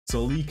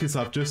So leakers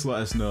have just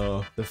let us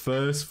know the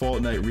first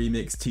Fortnite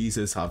remix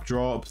teasers have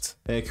dropped.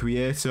 A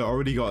creator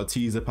already got a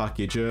teaser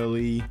package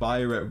early,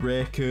 buyer at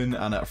Raycon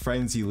and at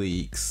Frenzy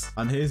Leaks.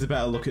 And here's a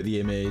better look at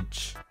the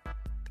image.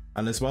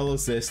 And as well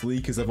as this,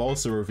 leakers have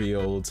also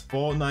revealed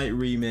Fortnite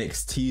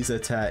remix teaser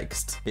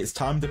text. It's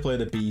time to play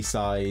the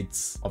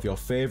B-sides of your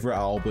favourite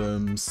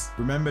albums.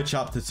 Remember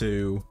Chapter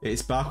 2,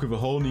 it's back with a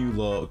whole new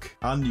look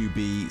and new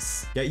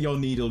beats. Get your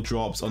needle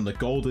drops on the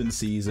golden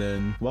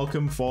season.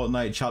 Welcome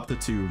Fortnite Chapter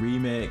 2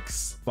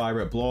 remix, fire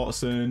at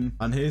Blortson.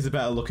 And here's a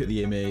better look at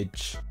the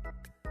image.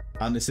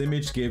 And this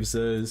image gives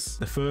us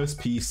the first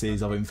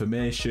pieces of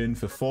information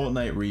for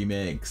Fortnite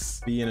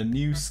Remix, being a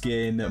new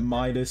skin,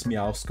 Midas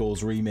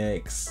Meowskull's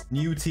remix,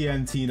 new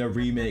TNTina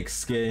remix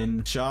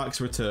skin,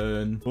 Shark's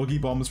return,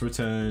 Boogie Bomb's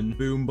return,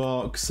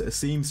 Boombox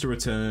seems to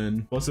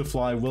return,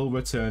 Butterfly will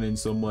return in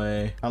some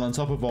way, and on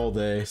top of all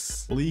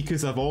this,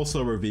 leakers have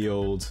also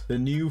revealed the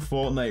new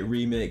Fortnite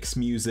Remix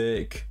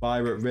music by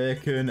at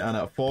Raycon and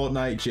at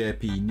Fortnite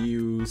JP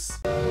News.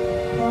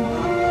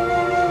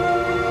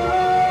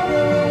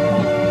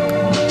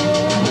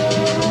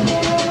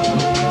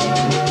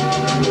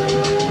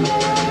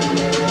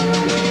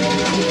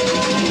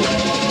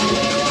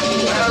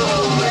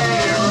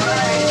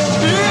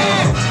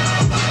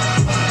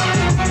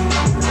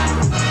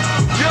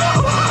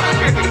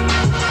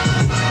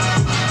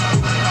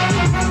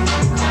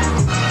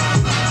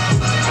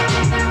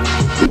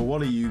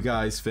 What do you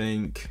guys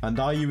think? And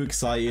are you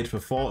excited for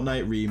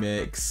Fortnite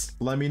Remix?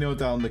 Let me know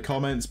down in the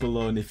comments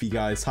below, and if you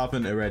guys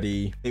haven't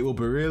already, it will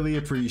be really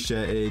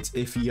appreciated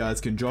if you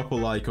guys can drop a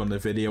like on the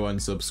video and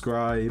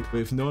subscribe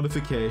with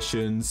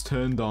notifications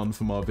turned on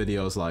for more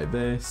videos like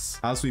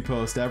this, as we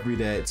post every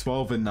day at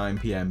 12 and 9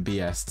 PM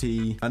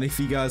BST. And if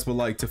you guys would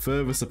like to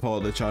further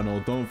support the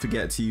channel, don't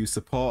forget to use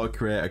supporter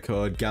creator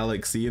code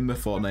Galixcey in the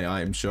Fortnite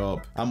item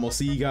shop. And we'll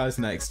see you guys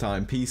next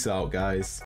time. Peace out, guys.